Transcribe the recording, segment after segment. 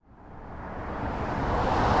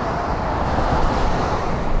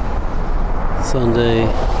Sunday,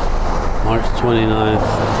 March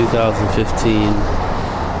 29th, 2015.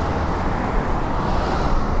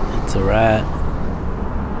 It's a rat.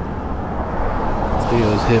 I think it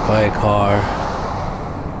was hit by a car.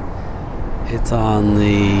 It's on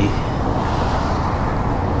the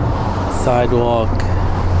sidewalk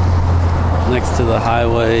next to the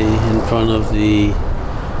highway in front of the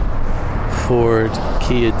Ford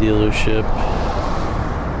Kia dealership.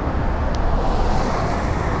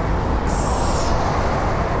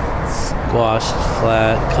 Squashed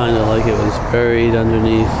flat, kind of like it was buried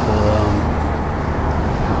underneath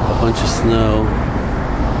a bunch of snow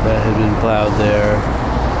that had been plowed there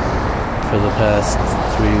for the past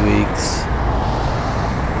 3 weeks.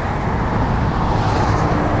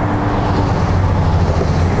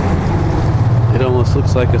 It almost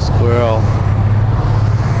looks like a squirrel,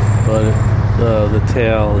 but the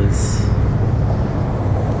tail is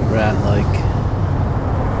rat-like.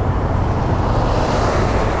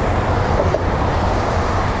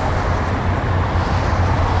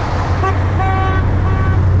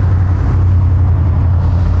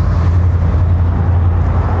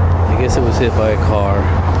 I guess it was hit by a car.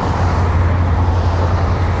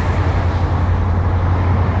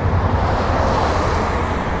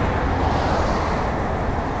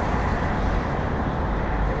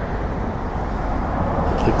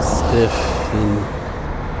 It looks stiff and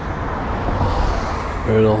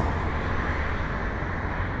brittle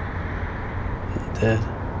and dead.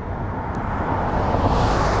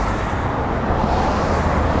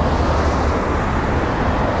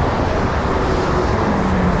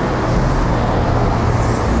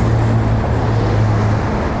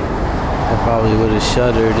 Probably would have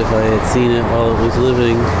shuddered if I had seen it while it was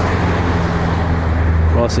living,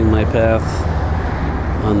 crossing my path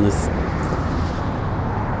on this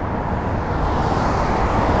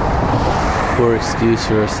poor excuse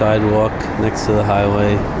for a sidewalk next to the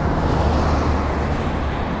highway.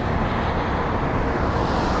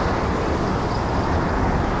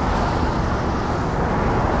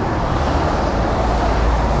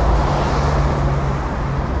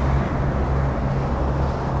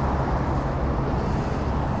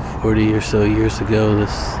 Forty or so years ago,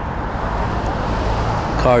 this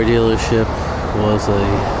car dealership was a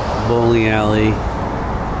bowling alley.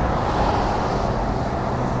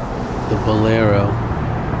 The Bolero.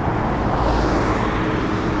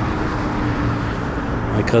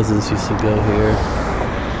 My cousins used to go here.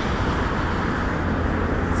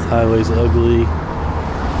 This highway's ugly,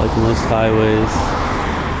 like most highways.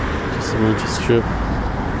 Just a bunch of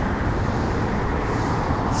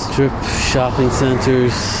strip shopping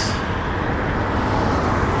centers,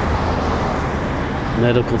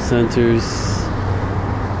 medical centers,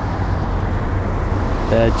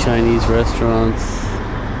 bad Chinese restaurants,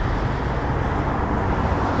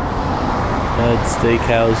 bad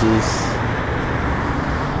steakhouses,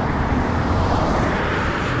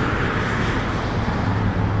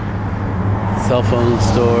 cell phone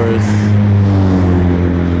stores,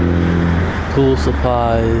 pool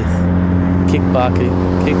supplies,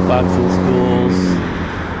 kickboxing schools,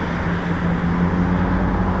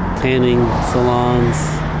 tanning salons,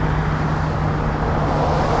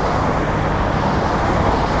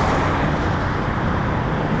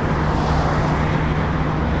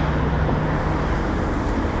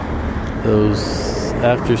 those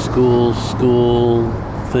after school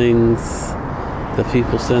things that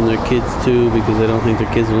people send their kids to because they don't think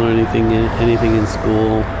their kids will learn anything in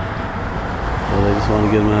school, or they just want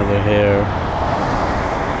to get them out of their hair.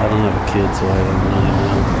 I don't have a kid, so I don't really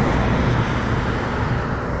know.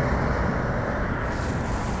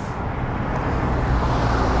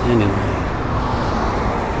 Anyway,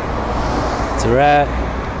 it's a rat.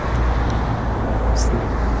 It's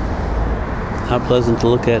not pleasant to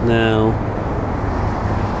look at now.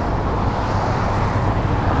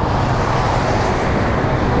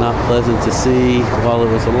 Not pleasant to see while it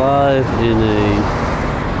was alive in a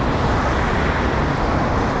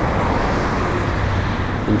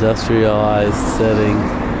industrialized setting.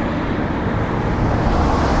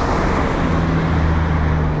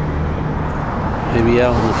 Maybe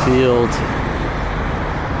out in the field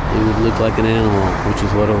it would look like an animal, which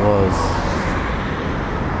is what it was.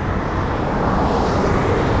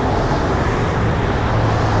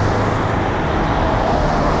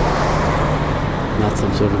 Not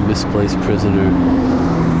some sort of misplaced prisoner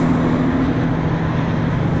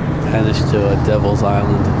banished to a devil's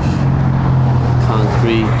island of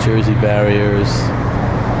concrete Jersey barriers,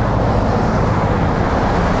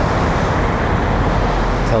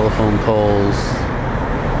 telephone poles,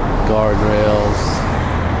 guardrails,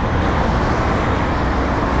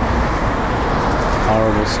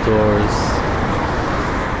 horrible stores,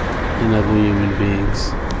 and ugly human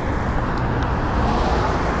beings.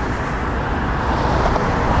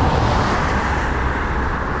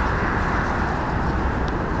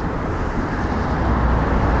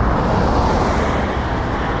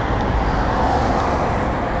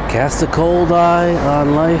 Cast a cold eye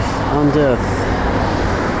on life, on death,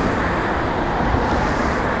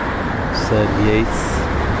 said Yeats.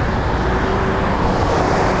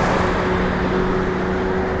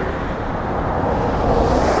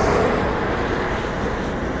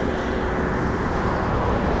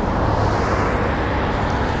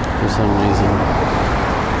 For some reason.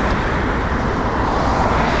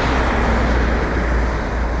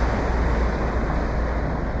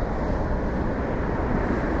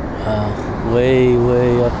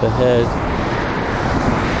 Way up ahead,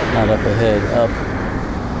 not up ahead, up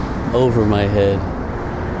over my head,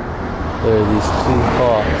 there are these two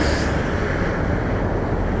hawks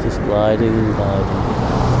just gliding and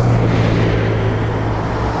gliding.